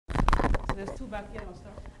there's two back here. I'll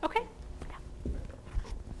start. Okay.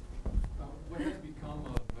 What has become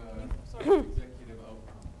of executive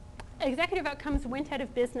outcomes? Executive Outcomes went out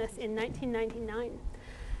of business in 1999.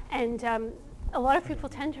 And a lot of people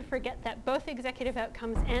tend to forget that both Executive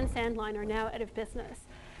Outcomes and Sandline are now out of business.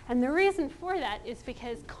 And the reason for that is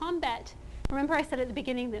because combat, remember I said at the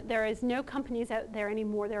beginning that there is no companies out there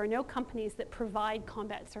anymore. There are no companies that provide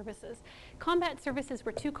combat services. Combat services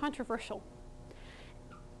were too controversial.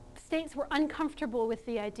 States were uncomfortable with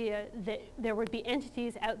the idea that there would be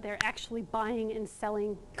entities out there actually buying and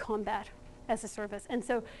selling combat as a service. And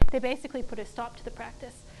so they basically put a stop to the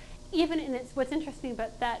practice. Even in what's interesting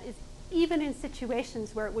about that is even in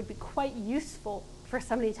situations where it would be quite useful for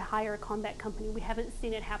somebody to hire a combat company, we haven't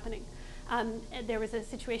seen it happening. There was a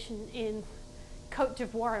situation in Cote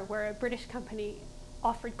d'Ivoire where a British company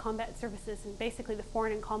offered combat services, and basically the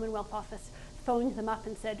Foreign and Commonwealth Office phoned them up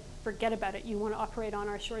and said, forget about it, you want to operate on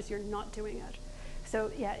our shores, you're not doing it.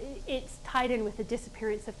 So yeah, it's tied in with the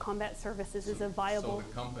disappearance of combat services as a viable... So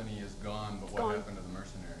the company is gone, but what happened to the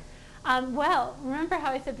mercenaries? Well, remember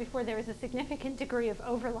how I said before there was a significant degree of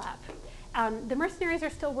overlap. The mercenaries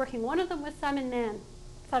are still working. One of them was Simon Mann.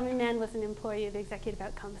 Simon Mann was an employee of Executive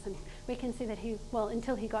Outcomes, and we can see that he, well,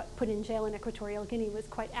 until he got put in jail in Equatorial Guinea, was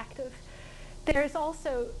quite active. There's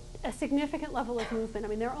also a significant level of movement. I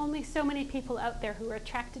mean, there are only so many people out there who are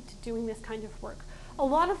attracted to doing this kind of work. A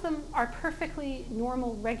lot of them are perfectly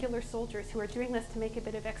normal, regular soldiers who are doing this to make a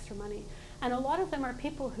bit of extra money. And a lot of them are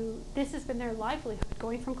people who, this has been their livelihood,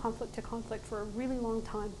 going from conflict to conflict for a really long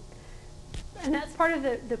time. And that's part of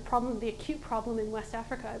the problem, the acute problem in West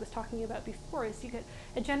Africa I was talking about before, is you get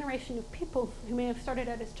a generation of people who may have started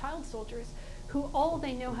out as child soldiers who all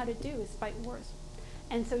they know how to do is fight wars.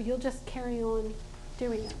 And so you'll just carry on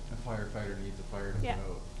doing it. A firefighter needs a fire to put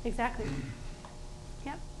out. Exactly.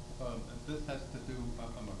 Yep. This has to do,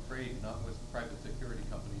 I'm afraid, not with private security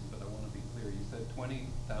companies, but I want to be clear. You said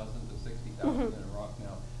 20,000 to 60,000 in Iraq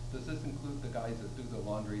now. Does this include the guys that do the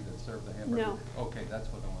laundry, that serve the hamburger? No. Okay, that's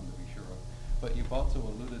what I wanted to be sure of. But you've also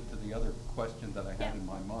alluded to the other question that I had in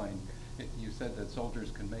my mind. You said that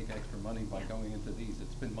soldiers can make extra money by going into these.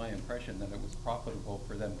 It's been my impression that it was profitable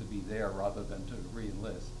for them to be there rather than to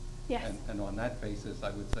re-enlist. Yes. And on that basis,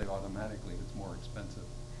 I would say automatically it's more expensive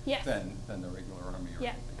than the regular army or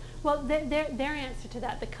anything. Well, their answer to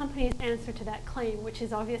that, the company's answer to that claim, which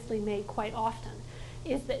is obviously made quite often,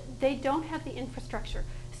 is that they don't have the infrastructure.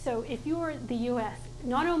 So if you're the US,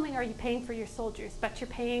 not only are you paying for your soldiers, but you're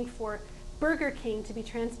paying for Burger King to be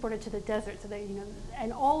transported to the desert, so that, you know,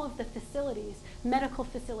 and all of the facilities, medical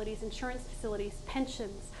facilities, insurance facilities,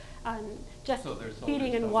 pensions, just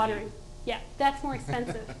feeding and watering. Yeah, that's more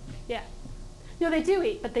expensive. Yeah. No, they do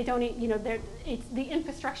eat, but they don't eat, you know, the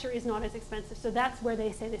infrastructure is not as expensive. So that's where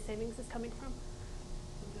they say the savings is coming from.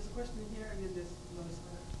 There's a question in here, and then there's another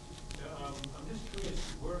slide. Yeah, I'm just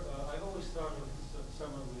curious. I always thought of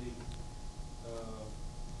some of the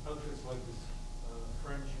outfits like this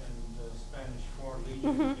French and Spanish Foreign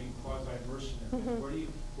Legion being quasi-mercenaries.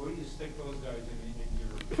 Where do you stick those guys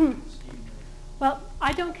in your scheme? Well,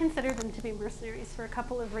 I don't consider them to be mercenaries for a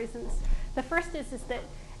couple of reasons. The first is that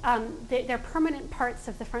they're permanent parts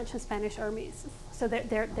of the French and Spanish armies, so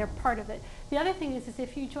they're part of it. The other thing is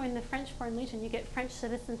if you join the French Foreign Legion, you get French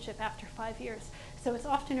citizenship after 5 years. So it's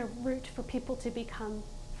often a route for people to become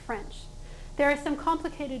French. There are some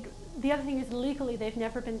complicated, the other thing is legally they've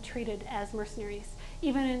never been treated as mercenaries.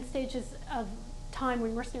 Even in stages of time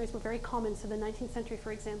when mercenaries were very common, so the 19th century,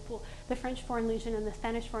 for example, the French Foreign Legion and the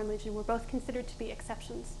Spanish Foreign Legion were both considered to be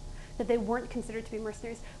exceptions, that they weren't considered to be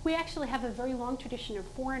mercenaries. We actually have a very long tradition of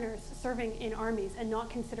foreigners serving in armies and not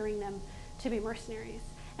considering them to be mercenaries.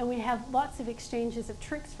 And we have lots of exchanges of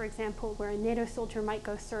troops, for example, where a NATO soldier might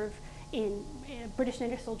go serve a British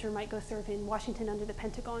NATO soldier might go serve in Washington under the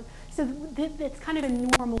Pentagon. So it's kind of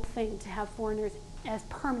a normal thing to have foreigners as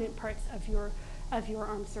permanent parts of your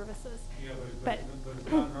armed services. Yeah, but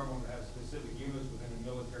it's not normal to have specific units within a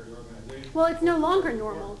military organization. Well, it's no longer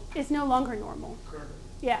normal. It's no longer normal. Correct.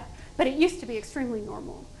 Yeah, but it used to be extremely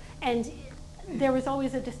normal. And there was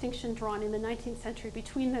always a distinction drawn in the 19th century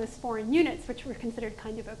between those foreign units, which were considered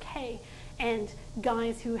kind of okay, and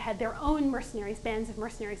guys who had their own mercenaries, bands of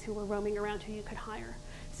mercenaries who were roaming around who you could hire.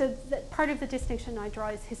 So that part of the distinction I draw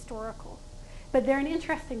is historical. But they're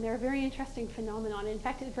a very interesting phenomenon. In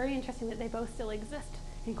fact, it's very interesting that they both still exist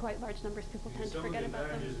in quite large numbers. People tend to forget about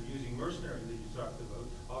them. Some of the advantages of using mercenaries that you talked about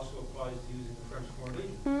also applies to using the French Foreign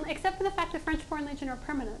Legion. Except for the fact that French Foreign Legion are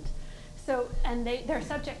permanent. So, and they're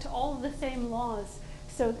subject to all of the same laws.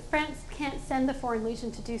 So France can't send the Foreign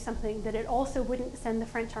Legion to do something that it also wouldn't send the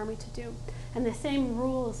French army to do. And the same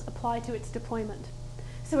rules apply to its deployment.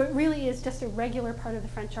 So it really is just a regular part of the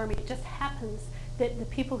French army. It just happens that the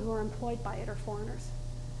people who are employed by it are foreigners.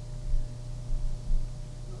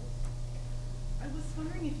 I was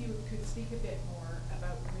wondering if you could speak a bit more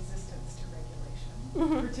about resistance to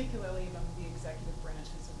regulation, particularly among the executive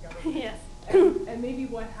branches of government. Yes. And maybe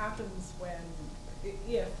what happens when,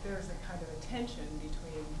 if there's a kind of a tension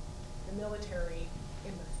between the military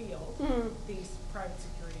in the field, these private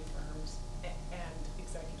security firms, and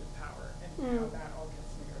executive power, and how that all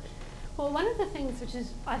gets negotiated. Well, one of the things which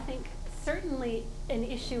is, I think, certainly an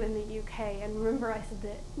issue in the UK, and remember I said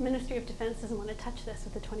the Ministry of Defence doesn't want to touch this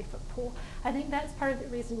with the 20-foot pole. I think that's part of the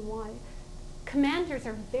reason why commanders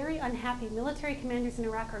are very unhappy. Military commanders in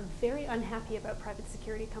Iraq are very unhappy about private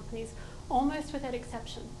security companies, almost without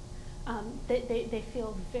exception. They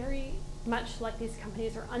feel very much like these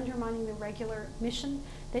companies are undermining the regular mission.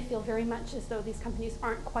 They feel very much as though these companies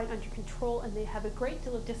aren't quite under control, and they have a great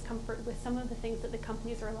deal of discomfort with some of the things that the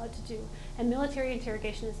companies are allowed to do. And military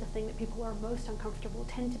interrogation is the thing that people are most uncomfortable,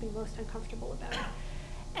 tend to be most uncomfortable about.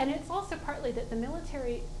 And it's also partly that the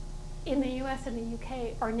military in the US and the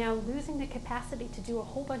UK are now losing the capacity to do a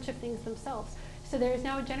whole bunch of things themselves. So there is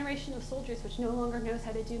now a generation of soldiers which no longer knows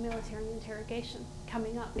how to do military interrogation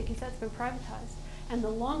coming up, because that's been privatized. And the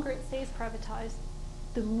longer it stays privatized,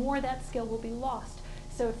 the more that skill will be lost.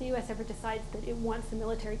 So if the US ever decides that it wants the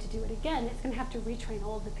military to do it again, it's going to have to retrain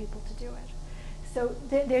all of the people to do it. So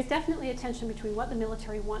there's definitely a tension between what the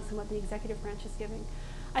military wants and what the executive branch is giving.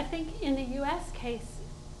 I think in the US case,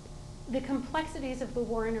 the complexities of the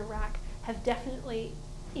war in Iraq have definitely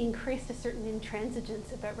increased a certain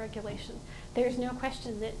intransigence about regulation. There's no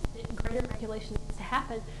question that greater regulation needs to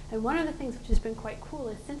happen. And one of the things which has been quite cool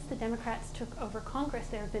is since the Democrats took over Congress,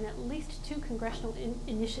 there have been at least 2 congressional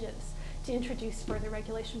initiatives to introduce further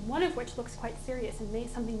regulation, one of which looks quite serious and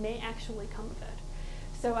something may actually come of it.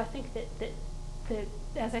 So I think that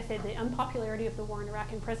as I said, the unpopularity of the war in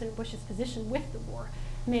Iraq and President Bush's position with the war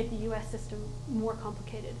made the US system more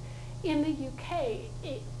complicated. In the UK,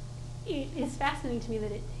 it is fascinating to me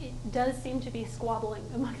that it does seem to be squabbling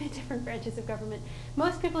among the different branches of government.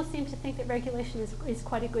 Most people seem to think that regulation is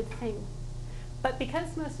quite a good thing. But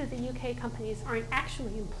because most of the UK companies aren't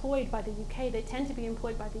actually employed by the UK, they tend to be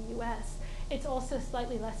employed by the US, it's also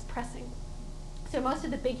slightly less pressing. So most of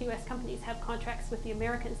the big US companies have contracts with the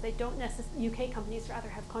Americans. They don't necessarily, UK companies rather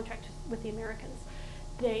have contracts with the Americans.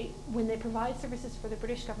 When they provide services for the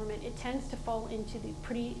British government, it tends to fall into the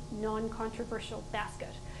pretty non-controversial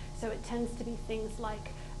basket. So it tends to be things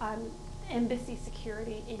like embassy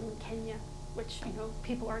security in Kenya, which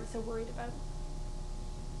people aren't so worried about.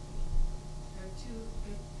 There are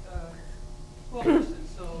 2 well questions.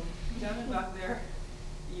 So gentleman back there,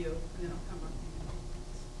 you come on.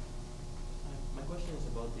 My question is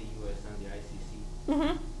about the US and the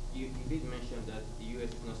ICC. You did mention that the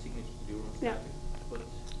US is not signatory to the Rome Statute, but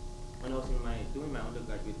when I was doing my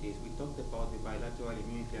undergraduate days, we talked about the bilateral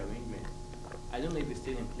immunity arrangement. I don't know if it's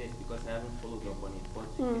still in place because I haven't followed up on it, but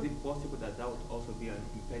is it possible that that would also be an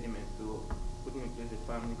impediment to putting in place a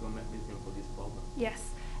family legal mechanism for this problem?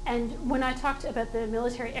 Yes, and when I talked about the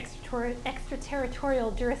Military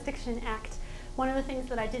Extraterritorial Jurisdiction Act, one of the things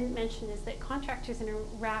that I didn't mention is that contractors in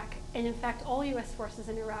Iraq, and in fact all US forces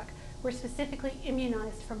in Iraq, were specifically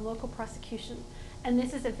immunized from local prosecution. And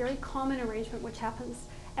this is a very common arrangement which happens,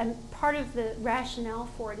 and part of the rationale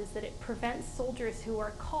for it is that it prevents soldiers who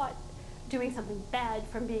are caught doing something bad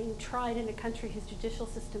from being tried in a country whose judicial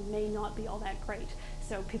system may not be all that great.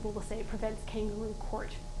 So people will say it prevents kangaroo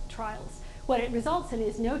court trials. What it results in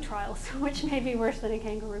is no trials, which may be worse than a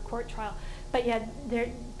kangaroo court trial. But yeah,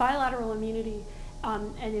 bilateral immunity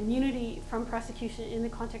and immunity from prosecution in the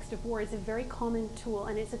context of war is a very common tool,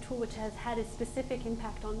 and it's a tool which has had a specific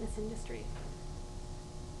impact on this industry.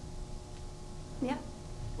 Yeah?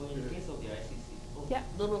 Well, in the case of the ICC, Yeah.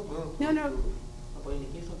 No. But in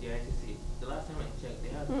the case of the ICC, the last time I checked, they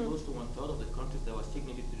had close to 1/3 of the countries that were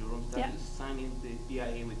signatory to the Rome Statute signing the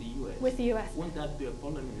PIA with the US. With the US. Wouldn't that be a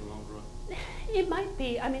problem in the long run? It might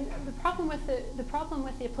be. I mean, the problem with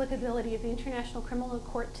the applicability of the International Criminal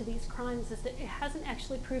Court to these crimes is that it hasn't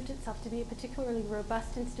actually proved itself to be a particularly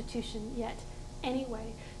robust institution yet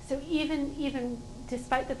anyway. So even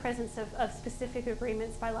despite the presence of specific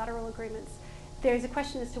agreements, bilateral agreements, there's a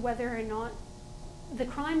question as to whether or not the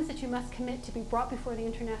crimes that you must commit to be brought before the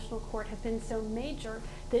International Court have been so major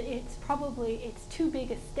that it's too big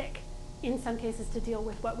a stick in some cases to deal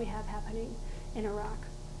with what we have happening in Iraq.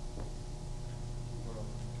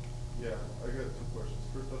 Yeah, I got 2 questions.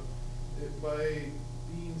 First off, by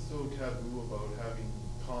being so taboo about having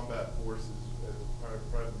combat forces as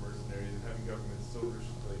private mercenaries and having governments so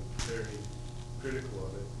very critical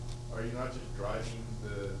of it, are you not just driving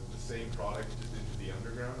the same product just into the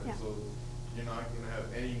underground, and Yeah. so you're not gonna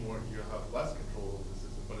have any more, you'll have less control of the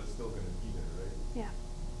system, but it's still gonna be there, right? Yeah.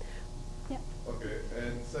 Yeah. Okay,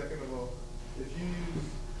 and second of all, if you use,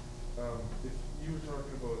 if you were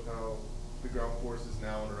talking about how the ground forces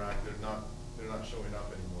now interact, they're not showing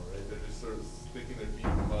up anymore, right? They're just sort of sticking their feet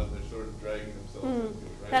in the mud, and they're sort of dragging themselves into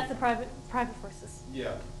it, right? That's the private forces.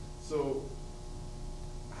 Yeah, so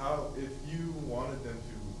how, if you wanted them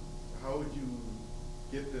to, how would you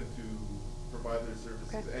get them to provide their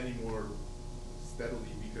services Okay. any more steadily?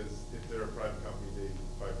 Because if they're a private company, they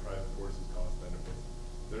provide private forces cost benefits.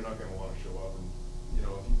 They're not gonna wanna show up and, you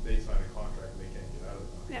know, if they sign a contract and they can't get out of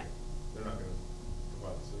the contract, they're not gonna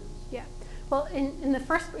provide the service. Yeah. Well,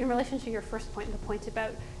 in relation to your first point, the point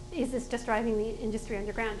about, is this just driving the industry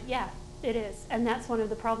underground? Yeah, it is. And that's one of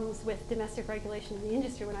the problems with domestic regulation in the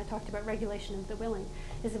industry when I talked about regulation of the willing,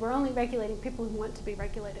 is that we're only regulating people who want to be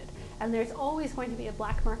regulated. And there's always going to be a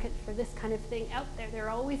black market for this kind of thing out there. There are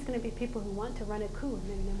always going to be people who want to run a coup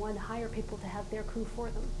and they want to hire people to have their coup for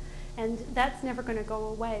them. And that's never going to go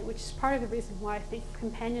away, which is part of the reason why I think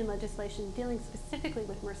companion legislation dealing specifically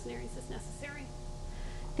with mercenaries is necessary.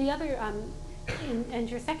 The other, and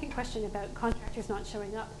your second question about contractors not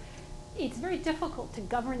showing up, it's very difficult to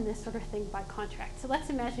govern this sort of thing by contract. So let's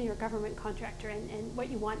imagine you're a government contractor and what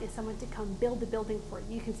you want is someone to come build the building for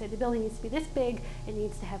you. You can say the building needs to be this big, it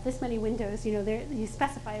needs to have this many windows, you know, you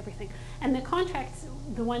specify everything. And the contracts,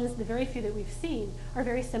 the very few that we've seen, are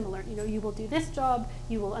very similar. You know, you will do this job,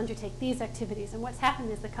 you will undertake these activities. And what's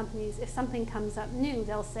happened is the companies, if something comes up new,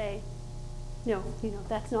 they'll say, no, you know,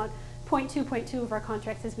 that's not, point two of our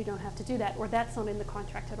contract says we don't have to do that, or that's not in the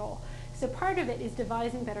contract at all. So part of it is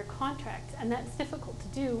devising better contracts, and that's difficult to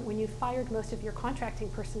do when you've fired most of your contracting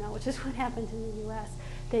personnel, which is what happened in the US.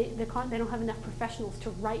 They don't have enough professionals to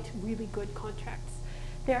write really good contracts.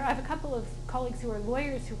 I have a couple of colleagues who are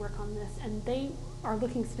lawyers who work on this, and they are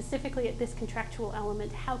looking specifically at this contractual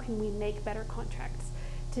element. How can we make better contracts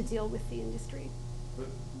to deal with the industry? But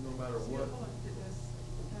no matter what.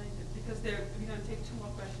 Because we're going to take two more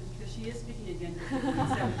questions, because she is speaking again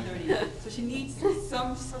at 7:30. So she needs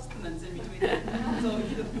some sustenance in between that. So if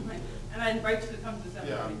you don't mind. And I invite you to come to the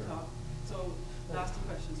 7:30 talk. So last two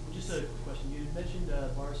questions. Please. Just a question. You mentioned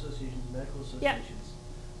bar associations, medical associations.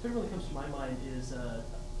 What really comes to my mind is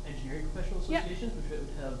engineering professional associations, which would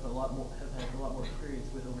have had a lot more experience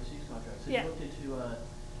with overseas contracts. Have you looked into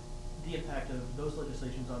the impact of those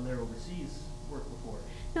legislations on their overseas work before?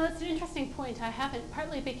 No, that's an interesting point. I haven't,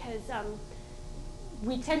 partly because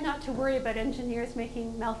we tend not to worry about engineers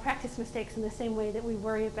making malpractice mistakes in the same way that we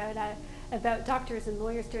worry about doctors and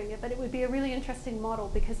lawyers doing it. But it would be a really interesting model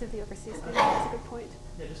because of the overseas thing. That's a good point.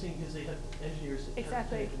 Yeah, just thinking because they have engineers have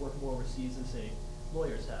Exactly. tended to work more overseas than, say,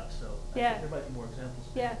 lawyers have. So I Yeah. think there might be more examples.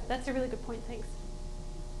 Yeah, that's a really good point. Thanks.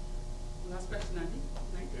 Last question, Andy.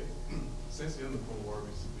 Okay. Since the end of the Cold War,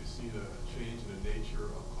 we see the change in the nature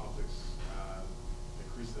of conflicts,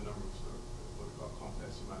 increase the number of what we call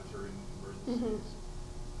complex humanitarian emergencies,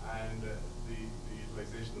 and the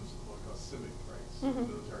utilization of what we call civic rights,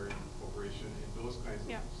 military cooperation in those kinds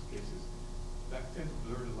of cases. That tends to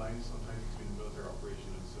blur the lines sometimes between the military operation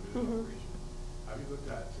and civilian operation. Have you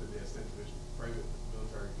looked at the extent to which private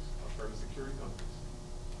military or private security companies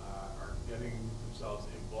are getting themselves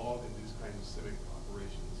involved in these kinds of civic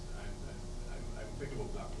operations? And I'm thinking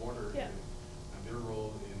about Blackwater and their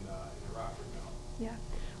role in Iraq right now. Yeah.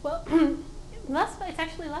 Well, it's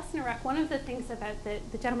actually less in Iraq. One of the things about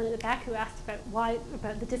the gentleman at the back who asked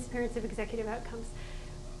about the disappearance of executive outcomes,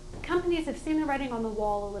 companies have seen the writing on the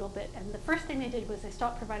wall a little bit, and the first thing they did was they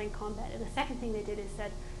stopped providing combat, and the second thing they did is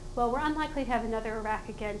said, well, we're unlikely to have another Iraq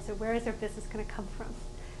again, so where is our business going to come from?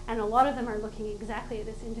 And a lot of them are looking exactly at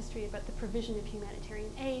this industry about the provision of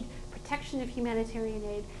humanitarian aid, protection of humanitarian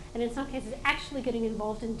aid, and in some cases actually getting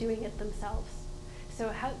involved in doing it themselves.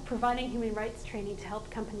 So providing human rights training to help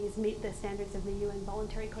companies meet the standards of the UN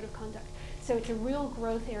Voluntary Code of Conduct. So it's a real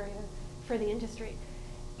growth area for the industry.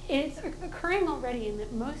 It's occurring already in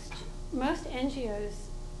that most NGOs,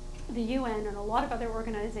 the UN, and a lot of other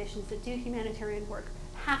organizations that do humanitarian work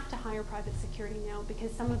have to hire private security now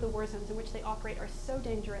because some of the war zones in which they operate are so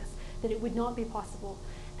dangerous that it would not be possible.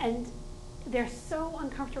 And they're so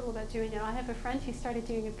uncomfortable about doing it. I have a friend who started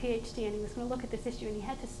doing a PhD and he was going to look at this issue and he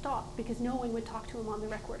had to stop because no one would talk to him on the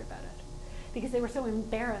record about it because they were so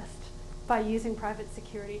embarrassed by using private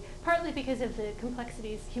security, partly because of the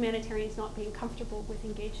complexities, humanitarians not being comfortable with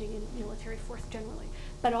engaging in military force generally,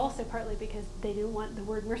 but also partly because they didn't want the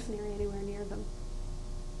word mercenary anywhere near them.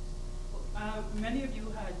 Many of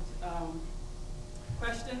you had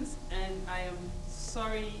questions, and I am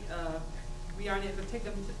sorry we aren't able to take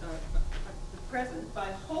them at the present, but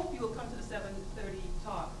I hope you will come to the 7:30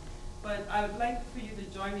 talk. But I would like for you to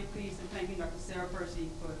join me, please, in thanking Dr. Sarah Percy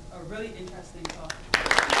for a really interesting talk.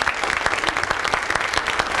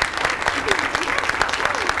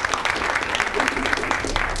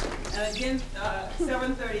 And again,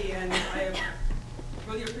 7:30, and I am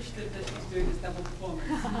really appreciative that she's doing this double performance.